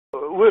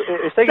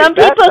if they Some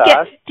get people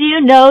baptized, do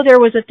you know there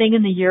was a thing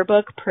in the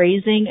yearbook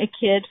praising a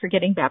kid for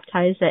getting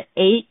baptized at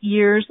 8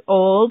 years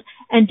old?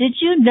 And did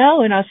you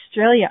know in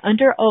Australia,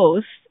 under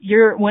oath,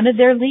 one of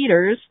their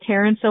leaders,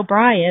 Terence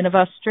O'Brien of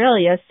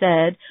Australia,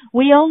 said,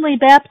 "We only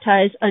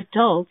baptize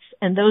adults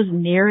and those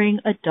nearing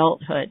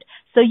adulthood."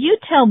 So you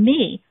tell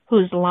me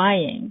who's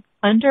lying.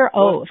 Under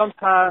oath.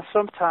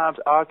 Sometimes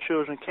our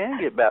children can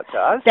get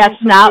baptized.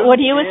 That's not what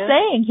he was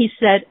saying. He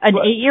said an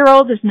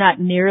 8-year-old is not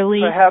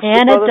nearly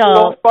an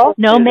adult,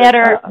 no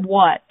matter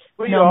what.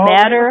 No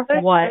matter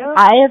what.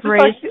 I have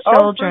raised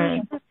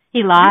children.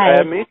 He lies.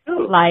 Yeah, me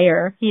too.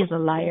 Liar. He's a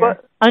liar.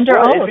 Under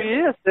oath. If he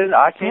is, then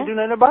I can't do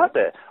nothing about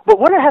that. But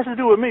what it has to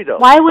do with me, though?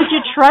 Why would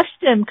you trust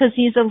him? Because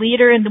he's a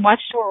leader in the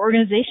Watchtower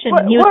organization.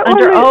 He was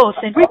under oath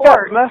in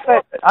court. Matter of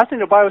fact, I think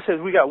the Bible says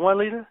we got one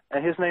leader,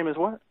 and his name is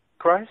what?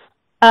 Christ?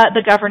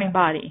 The governing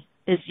body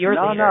is your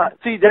leader. No.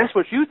 See, that's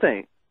what you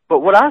think.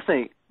 But what I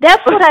think...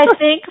 That's what I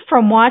think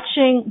from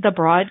watching the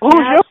broadcast,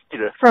 who's your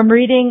leader? From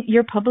reading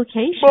your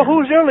publication. Well,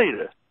 who's your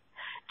leader?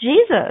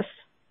 Jesus.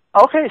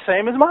 Okay,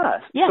 same as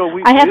mine. Yeah, so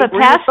I have a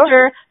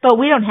pastor, but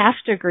we don't have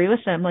to agree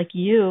with them like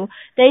you.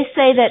 They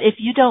say that if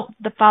you don't...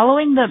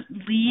 following the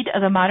lead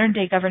of the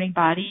modern-day governing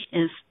body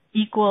is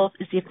the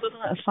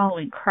equivalent of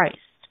following Christ.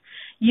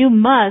 You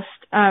must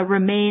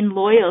remain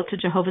loyal to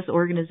Jehovah's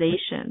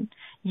organization.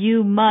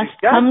 You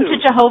must come to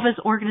Jehovah's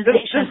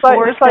organization just like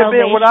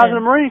being when I was in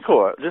the Marine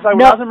Corps. Just like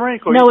when I was in the Marine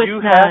Corps,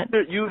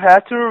 you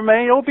have to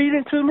remain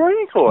obedient to the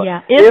Marine Corps.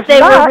 Yeah, if they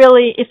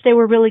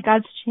were really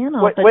God's channel.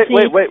 Wait.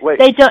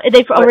 They've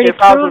already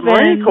proven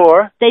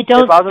they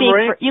don't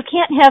speak. You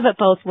can't have it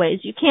both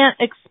ways. You can't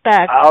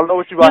expect. I don't know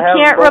what you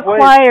can't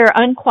require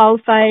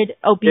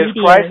unqualified obedience.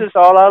 If Christ is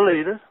all our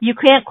leader, you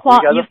can't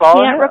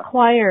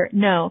require.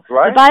 No,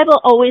 right? The Bible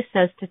always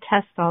says to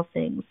test all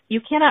things.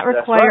 You cannot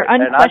require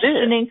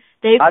unquestioning.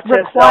 They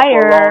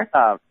require.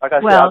 Like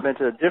I said, I've been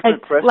to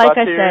different Presbyterian. Like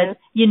I said,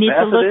 you need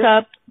to look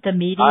up the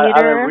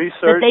mediator.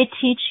 That they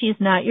teach he's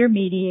not your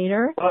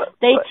mediator.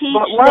 They teach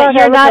that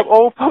you're not.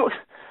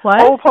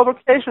 Old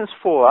publications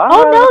for? They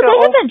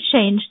haven't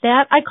changed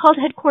that. I called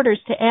headquarters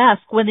to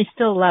ask when they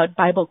still allowed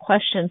Bible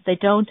questions. They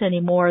don't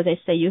anymore. They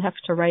say you have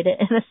to write it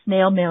in a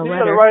snail mail letter. You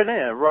got to write it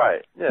in,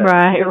 right? Yeah.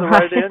 Right.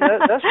 Write it in.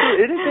 That's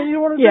true. Anything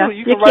you want to do,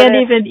 you can't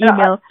even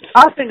email.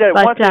 I think that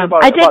one thing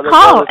about I did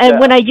call, and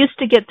when I used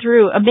to get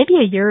through, maybe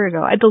a year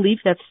ago, I believe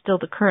that's still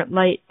the current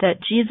light.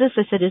 That Jesus,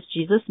 I said, is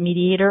Jesus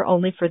mediator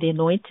only for the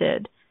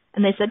anointed?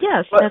 And they said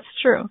yes, that's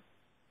true.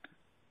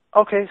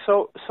 Okay,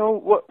 so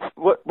what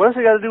does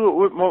it got to do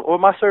with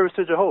my service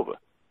to Jehovah?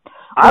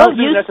 I don't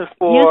do nothing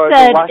for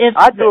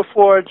I do it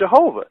for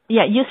Jehovah.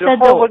 Yeah, you said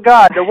Jehovah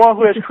God, the one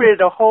who has created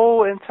the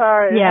whole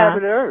entire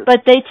inhabited earth.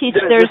 But they teach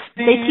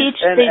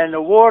and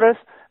the waters,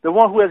 the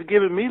one who has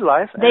given me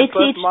life. They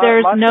teach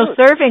there's no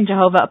serving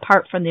Jehovah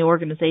apart from the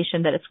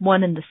organization, that it's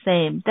one and the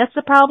same. That's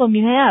the problem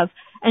you have.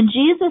 And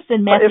Jesus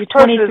in Matthew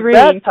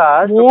 23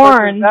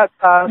 warned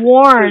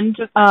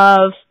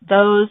of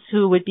those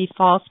who would be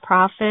false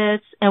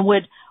prophets and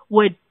would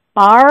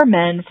bar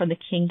men from the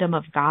kingdom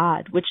of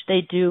God, which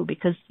they do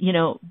because,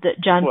 John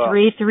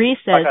 3:3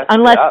 says,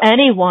 unless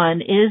anyone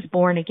is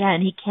born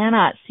again, he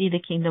cannot see the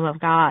kingdom of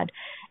God.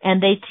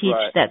 And they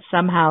teach that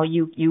somehow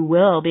you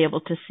will be able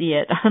to see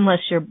it unless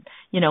you're,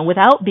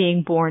 without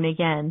being born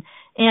again.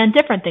 And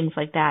different things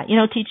like that.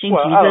 Teaching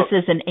Jesus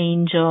is an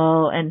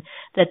angel and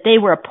that they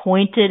were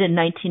appointed in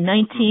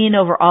 1919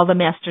 over all the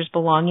master's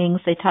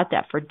belongings. They taught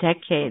that for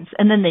decades.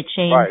 And then they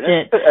changed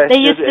it. They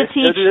used to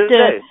teach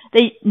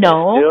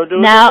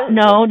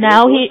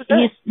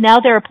now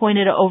they're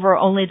appointed over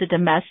only the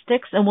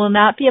domestics and will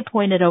not be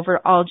appointed over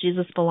all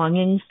Jesus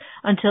belongings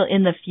until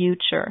in the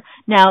future.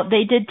 Now,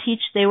 they did teach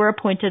they were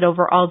appointed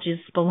over all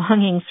Jesus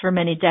belongings for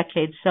many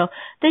decades. So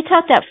they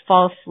taught that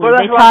falsely.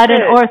 They taught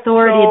an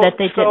authority that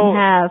they didn't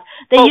have.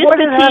 They used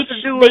to teach.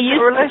 They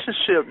used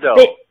relationship though.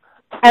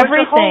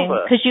 Everything,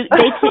 because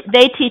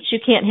they teach you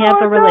can't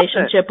have a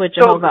relationship with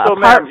Jehovah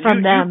apart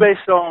from them.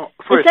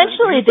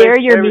 Essentially, they're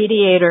your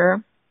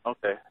mediator.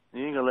 Okay,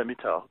 you ain't gonna let me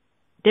talk.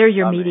 They're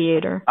your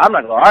mediator. I'm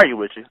not gonna argue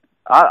with you.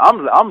 I'm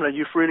letting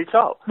you freely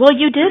talk. Well,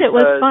 you did. It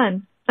was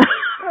fun.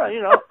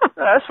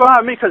 That's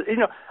fine. Because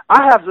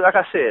I have, like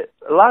I said,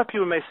 a lot of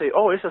people may say,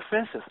 "Oh, it's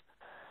offensive."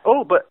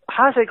 Oh, but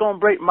how's it gonna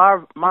break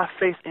my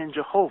faith in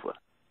Jehovah?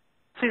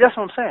 See, that's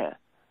what I'm saying.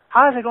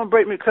 How is it going to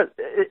break me? Because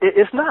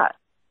it's not.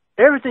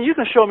 Everything you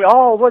can show me,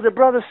 what the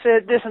brother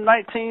said this in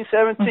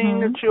 1917.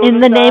 The children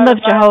in the name of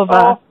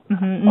Jehovah.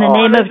 In the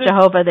name of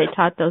Jehovah, they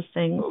taught those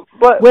things.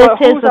 But with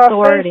his who's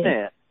authority. Our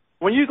faith in?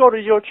 When you go to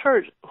your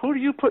church, who do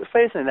you put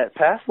faith in, that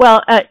pastor?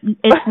 Well,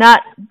 it's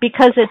not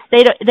because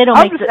they don't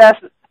make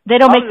they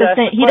don't make the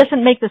same. He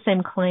doesn't make the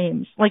same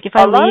claims. Like if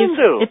I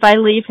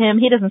leave him,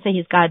 he doesn't say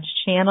he's God's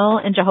channel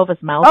and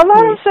Jehovah's mouthpiece. A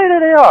lot of them say that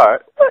they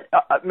are.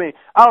 I mean,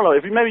 I don't know.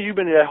 Maybe you've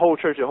been in that whole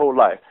church your whole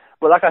life.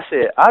 But like I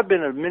said, I've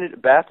been a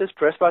Baptist,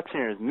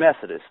 Presbyterian,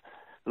 Methodist,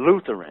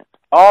 Lutheran.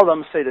 All of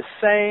them say the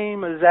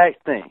same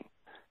exact thing.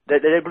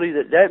 That they believe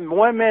that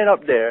one man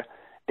up there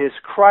is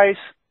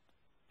Christ's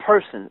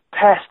person,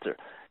 pastor.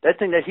 That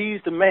thing that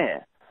he's the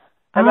man.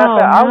 As a matter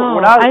of fact,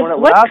 when I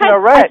was in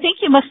Iraq, I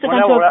think you must have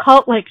gone to a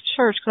cult-like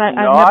church, because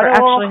I've never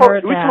actually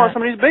heard that. We talking about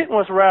some of these big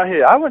ones around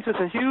here. I went to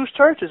some huge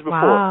churches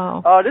before.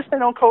 Wow. This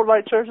ain't no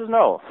cult-like churches,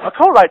 no. A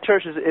cult-like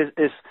church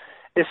is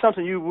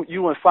something you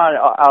wouldn't find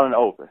out in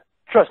the open.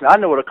 Trust me, I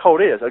know what a cult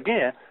is.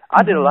 Again,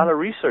 I did a lot of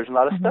research and a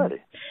lot of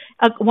study.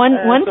 One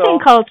thing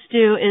cults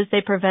do is they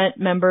prevent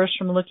members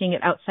from looking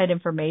at outside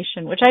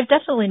information, which I've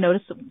definitely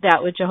noticed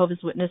that with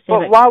Jehovah's Witnesses.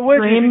 But why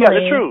would you? You got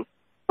the truth.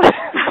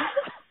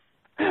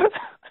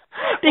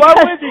 Why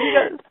would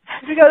you?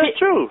 You got the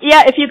truth.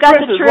 Yeah, if you got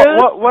the truth,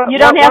 you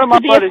don't have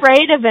to be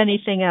afraid of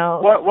anything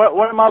else.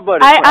 One of my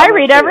buddies. I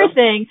read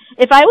everything.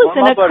 If I was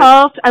in a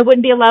cult, I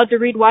wouldn't be allowed to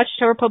read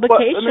Watchtower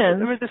publications.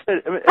 Let me just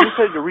say, let me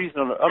tell you the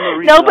reason.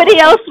 Nobody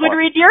else would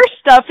read your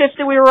stuff if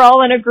we were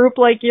all in a group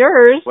like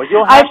yours. Well, you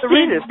don't have to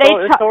read it.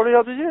 It's totally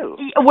up to you.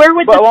 Where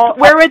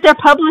would their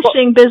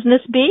publishing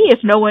business be if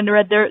no one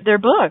read their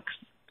books?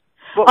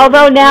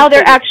 Although now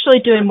they're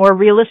actually doing more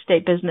real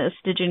estate business.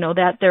 Did you know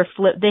that? They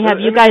have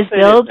you guys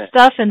build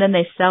stuff and then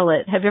they sell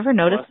it. Have you ever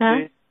noticed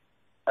that?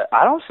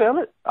 I don't sell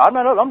it. I'm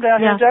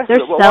down here in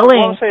Jacksonville.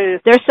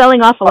 They're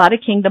selling off a lot of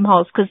Kingdom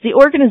Halls because the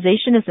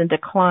organization is in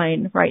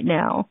decline right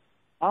now.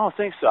 I don't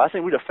think so. I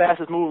think we're the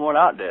fastest moving one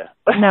out there.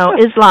 No,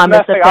 Islam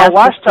is the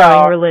fastest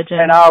growing religion.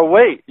 And our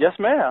weight, yes,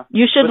 ma'am.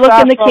 You should look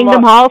in the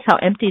Kingdom Halls how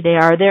empty they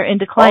are. They're in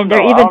decline.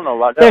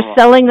 They're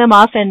selling them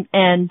off and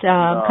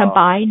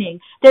combining.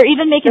 They're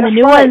even making the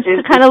new ones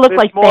to kind of look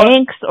like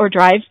banks or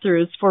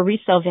drive-throughs for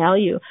resale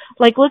value.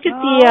 Like, look at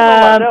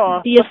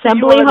the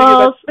assembly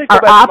halls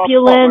are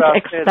opulent,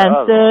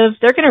 expensive.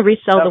 They're going to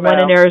resell the one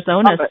in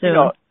Arizona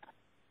soon.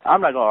 I'm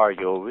not going to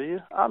argue over you.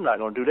 I'm not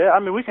going to do that. I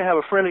mean, we can have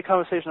a friendly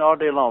conversation all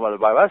day long about the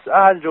Bible.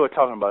 I enjoy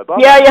talking about it, but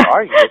I'm not going to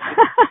argue with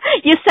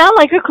you. You sound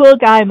like a cool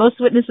guy. Most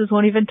witnesses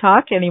won't even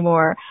talk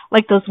anymore.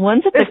 Like those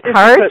ones at the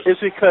carts,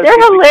 they're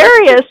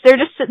hilarious. They're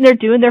just sitting there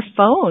doing their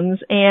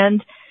phones,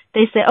 and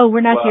they say, oh,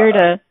 we're not here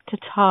to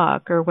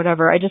talk or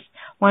whatever. I just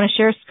want to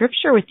share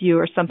scripture with you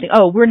or something.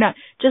 Oh, we're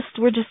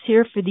just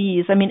here for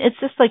these. I mean, it's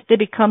just like they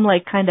become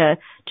like kind of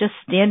just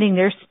standing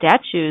there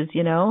statues,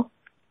 you know?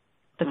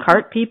 The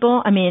cart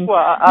people? I mean,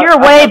 you're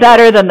way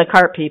better than the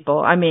cart people.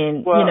 I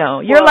mean,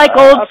 you're like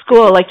old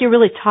school, like you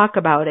really talk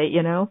about it,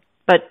 you know?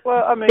 But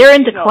they're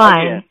in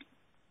decline.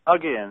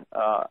 Again,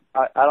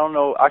 I don't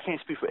know. I can't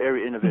speak for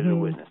every individual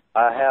witness.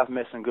 I have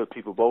met some good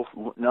people, both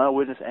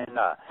non-witness and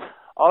not.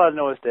 All I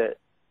know is that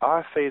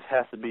our faith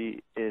has to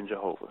be in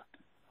Jehovah.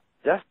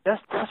 That's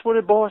what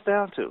it boils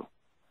down to.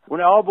 When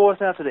it all boils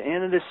down to the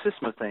end of this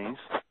system of things,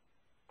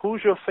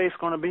 who's your faith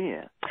going to be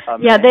in?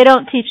 They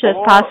don't teach that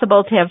it's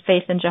possible to have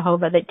faith in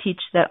Jehovah. They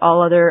teach that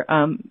all other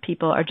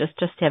people are just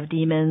to have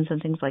demons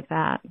and things like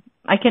that.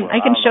 I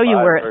can show you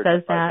where it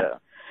says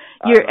that.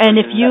 And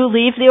if you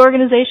leave the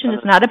organization,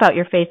 it's not about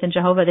your faith in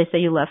Jehovah. They say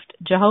you left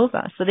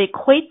Jehovah. So they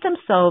equate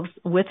themselves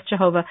with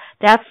Jehovah.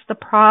 That's the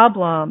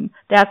problem.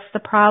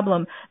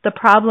 The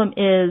problem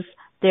is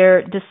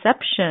their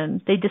deception.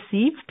 They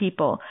deceive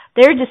people.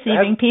 They're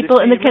deceiving people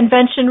in the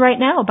convention right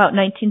now about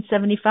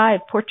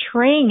 1975,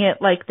 portraying it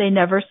like they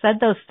never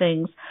said those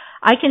things.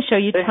 I can show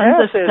you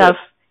tons of stuff.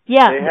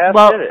 Yeah,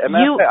 well,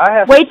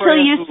 wait till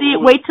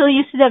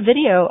you see that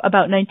video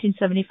about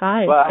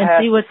 1975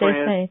 and see what they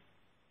say.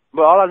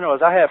 But all I know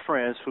is I have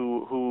friends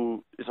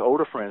who is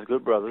older friends,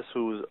 good brothers,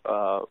 who's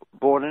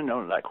born in,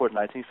 of course,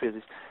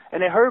 1950s,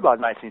 and they heard about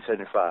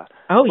 1975.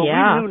 Oh, but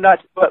yeah. We knew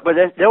but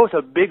there was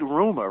a big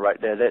rumor right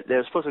there that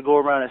they're supposed to go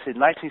around and say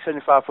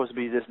 1975 supposed to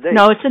be this date.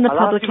 No, it's in the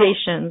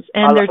publications,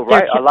 and they're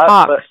talks.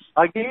 But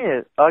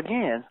again.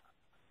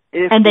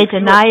 And they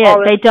deny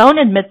it. They don't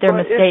admit their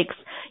mistakes.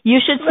 You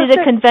should see the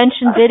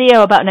convention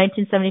video about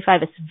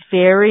 1975. It's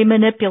very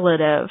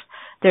manipulative.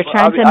 They're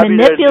trying to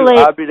manipulate.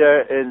 I'll be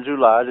there in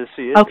July to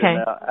see it. Okay.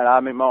 And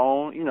I'll make my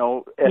own,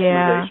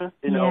 estimation.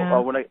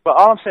 But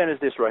all I'm saying is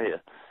this right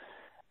here.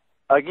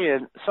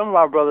 Again, some of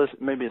our brothers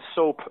may be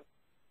so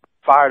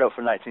fired up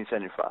for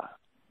 1975.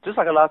 Just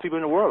like a lot of people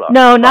in the world are.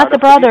 No, not the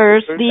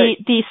brothers.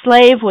 The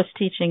slave was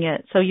teaching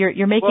it. So you're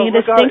making a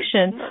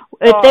distinction.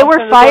 If they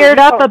were fired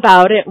up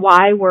about it,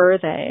 why were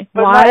they?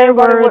 Why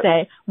were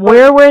they?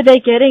 Where were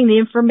they getting the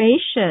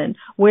information?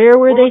 Where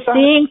were they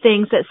seeing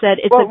things that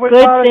said it's a good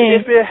thing?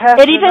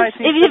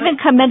 It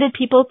even commended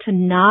people to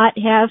not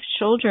have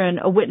children.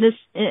 A witness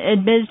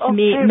admitted to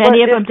me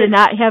many of them did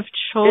not have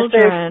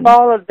children. If they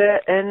followed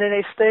that and then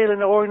they stayed in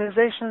the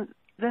organization,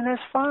 then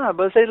that's fine.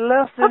 But if they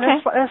left, then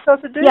that's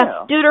up to them.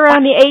 Yeah,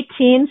 Deuteronomy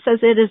 18 says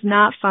it is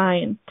not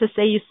fine to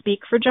say you speak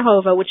for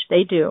Jehovah, which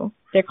they do.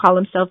 They call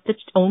themselves the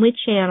only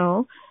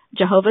channel,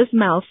 Jehovah's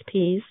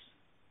mouthpiece,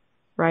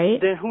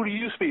 right? Then who do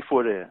you speak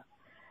for then?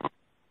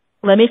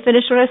 Let me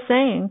finish what I was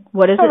saying.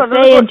 What does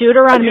it say in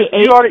Deuteronomy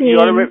 18,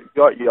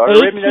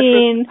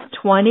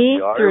 20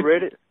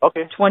 through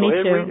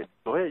 22?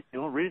 Go ahead.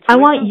 You want to read it? I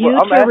want you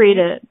to read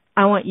it.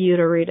 I want you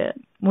to read it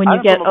when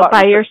you get up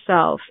by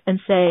yourself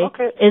and say,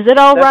 is it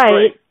all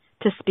right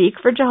to speak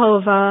for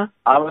Jehovah?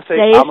 I'm going to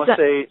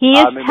say, he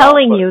is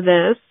telling you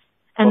this,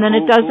 and then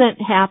it doesn't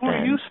happen.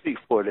 Who do you speak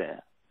for then?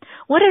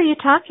 What are you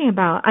talking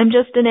about? I'm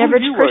just an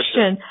average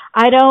Christian.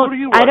 I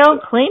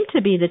don't claim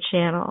to be the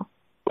channel.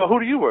 Well,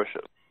 who do you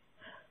worship?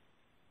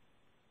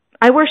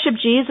 I worship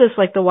Jesus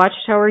like the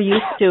Watchtower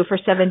used to for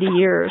 70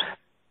 years.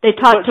 They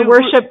taught to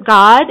worship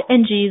God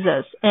and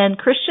Jesus, and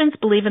Christians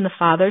believe in the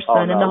Father,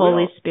 Son, and the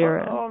Holy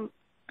Spirit.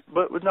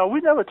 But no, we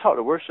never taught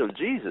to worship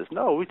Jesus.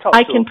 No, we taught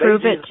I can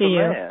prove it to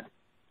you.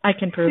 I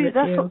can prove it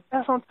to you.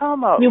 That's what I'm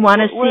talking about. You want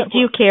to see? Do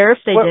you care if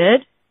they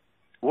did?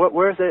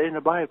 Where is that in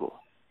the Bible?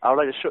 I would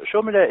like to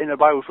show me that in the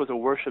Bible for to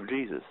worship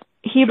Jesus.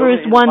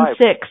 Hebrews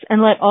 1:6, and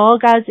let all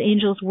God's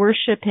angels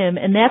worship Him,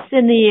 and that's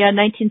in the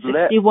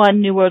 1961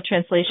 New World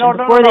Translation.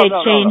 Before they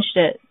changed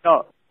it.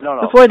 No.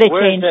 Before they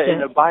changed it in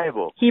the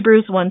Bible.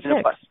 Hebrews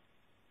 1:6.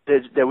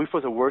 That we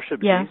supposed to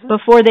worship Jesus?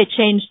 Before they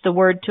changed the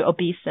word to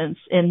obeisance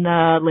in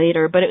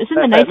later, but it was in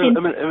the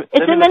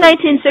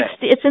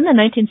 1960. It's in the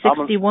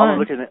 1961. I'm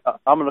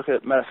gonna look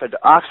at matter of fact the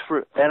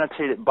Oxford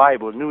Annotated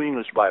Bible, New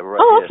English Bible, right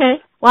here. Oh,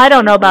 okay. Well, I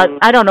don't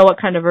know what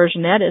kind of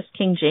version that is.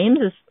 King James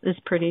is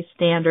pretty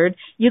standard.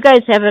 You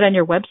guys have it on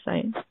your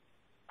website.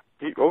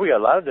 Well, we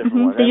got a lot of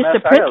different ones. They used to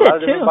print it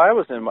too.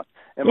 Bibles in my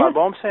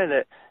Bible. I'm saying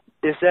that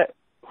is that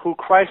who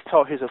Christ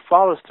taught his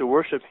followers to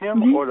worship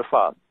Him or the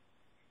Father?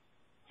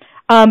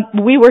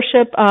 We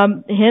worship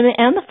Him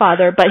and the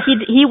Father, but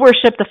he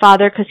worshipped the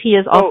Father because He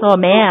is also a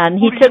man.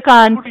 Who do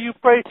you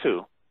pray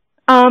to?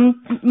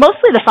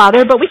 Mostly the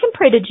Father, but we can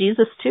pray to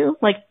Jesus too.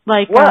 Where's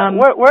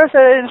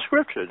that in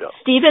Scripture, though?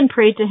 Stephen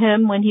prayed to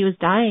Him when he was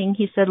dying.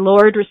 He said,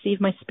 "Lord,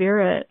 receive my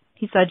spirit."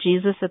 He saw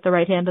Jesus at the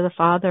right hand of the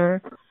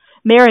Father.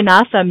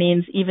 Maranatha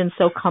means even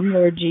so come,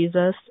 Lord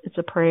Jesus. It's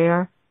a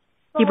prayer.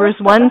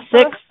 Hebrews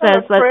 1:6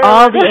 says, "Let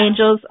all the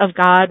angels of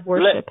God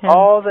worship Him."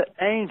 All the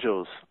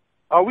angels.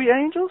 Are we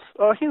angels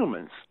or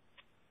humans?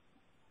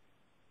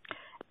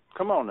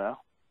 Come on now.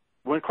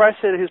 When Christ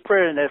said his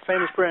prayer in that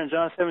famous prayer in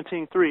John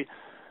 17:3,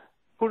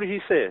 who did he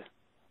say?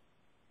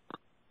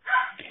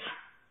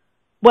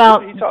 Well,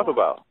 what did he talk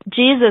about?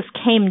 Jesus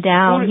came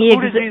down. Who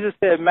did Jesus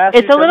say?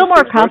 Matthew, it's a little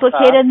more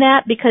complicated than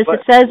that because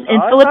it says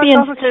in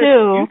Philippians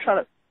 2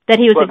 that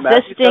he was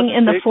existing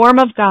in the form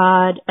of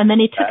God, and then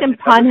he took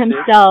upon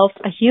himself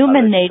a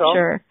human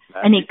nature.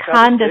 And he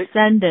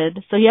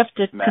condescended. So you have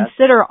to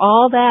consider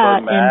all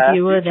that in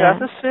view of that.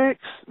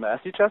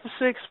 Matthew chapter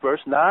 6,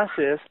 verse 9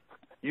 says,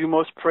 "You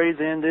must pray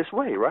then this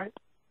way," right?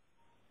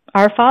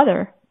 Our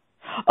Father.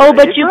 Oh,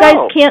 but you guys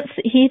can't.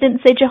 He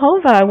didn't say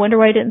Jehovah. I wonder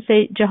why he didn't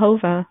say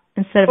Jehovah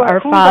instead of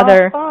our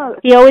Father.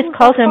 He always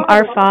called him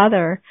our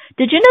Father.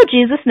 Did you know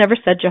Jesus never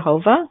said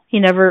Jehovah? He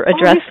never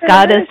addressed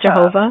God as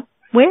Jehovah.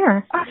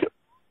 Where?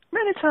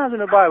 Many times in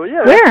the Bible.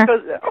 Yeah. Where?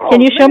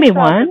 Can you show me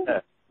one?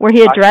 Where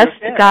he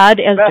addressed God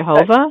as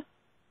Jehovah?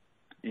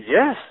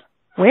 Yes.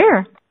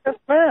 Where? Yes,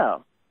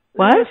 ma'am.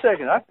 What? Wait a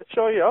second. I can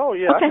show you. Oh,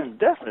 yeah, okay. I can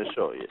definitely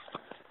show you.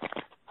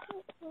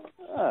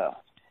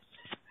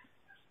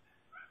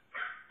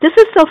 This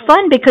is so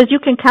fun because you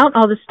can count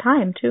all this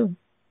time, too.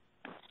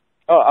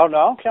 Oh no,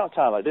 I don't count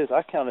time like this.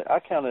 I count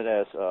it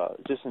as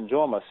just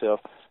enjoying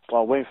myself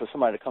while waiting for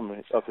somebody to come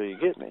up here and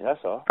get me.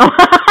 That's all.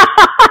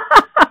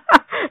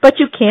 But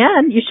you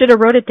can. You should have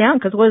wrote it down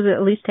because what is it,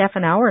 at least half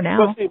an hour now?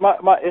 Well, see,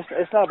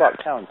 it's not about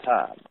counting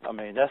time. I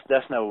mean,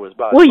 that's not what it's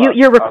about. Well,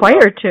 you're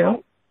required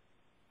to.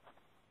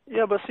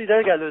 Yeah, but see,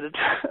 they got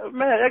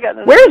man.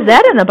 Where is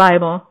that in the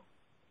Bible?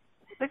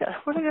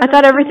 I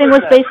thought everything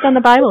was based on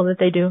the Bible that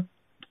they do.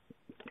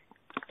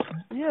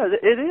 Yeah,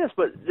 it is,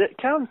 but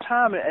counting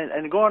time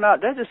and going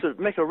out, that's just to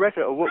make a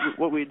record of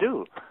what we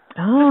do.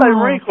 Oh. It's like the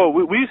Marine Corps.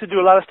 We used to do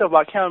a lot of stuff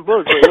about counting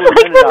bullets. It's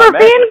like the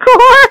Marine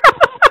Corps.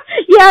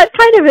 Yeah, it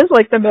kind of is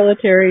like the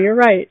military. You're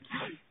right.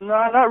 No,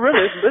 not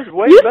really. It's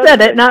way you better.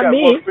 Said it, not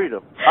me.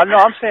 I know.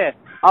 I'm saying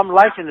I'm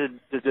liking the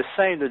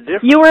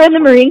difference. You were in the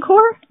Marine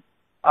Corps?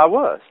 I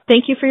was.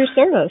 Thank you for your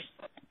service.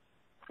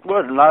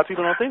 Well, a lot of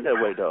people don't think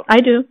that way, though. I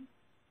do.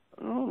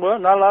 Well,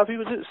 not a lot of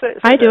people do say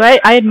I do.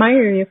 I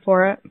admire you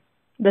for it.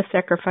 The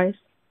sacrifice.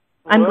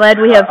 I'm glad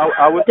we have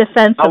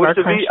defense of our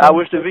country. I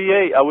wish the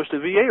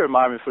VA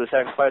reminded me for the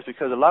sacrifice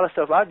because a lot of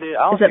stuff I did.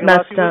 I don't Is it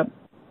messed up?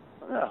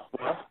 Yeah.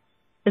 Well,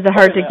 is it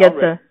hard to get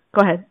the?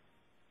 Go ahead.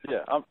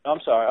 Yeah,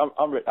 I'm sorry.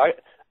 I'm ready.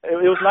 It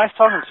was nice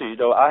talking to you,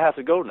 though. I have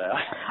to go now.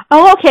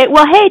 Oh, okay.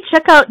 Well, hey,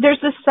 check out. There's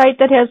this site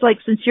that has,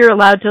 since you're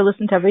allowed to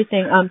listen to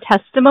everything,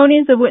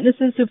 testimonies of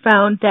witnesses who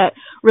found that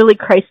really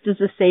Christ is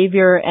the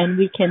Savior and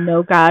we can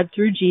know God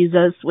through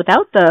Jesus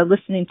without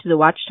listening to the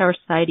Watchtower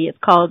Society. It's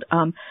called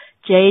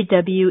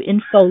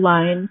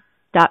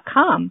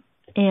jwinfoline.com.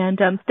 And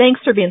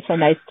thanks for being so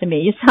nice to me.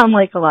 You sound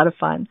like a lot of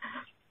fun.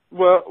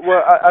 Well,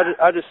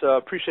 I just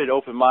appreciate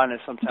open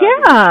mindedness sometimes.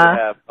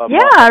 Yeah,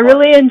 I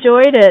really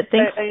enjoyed it.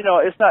 Thanks. And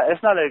it's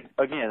not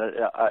again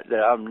that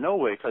I'm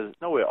nowhere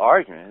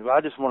arguing. But I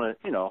just want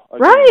to,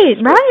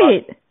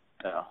 Right.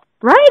 Yeah.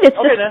 Right. It's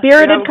a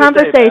spirited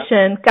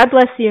conversation. God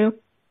bless you.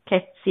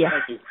 Okay. See ya.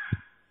 Thank you.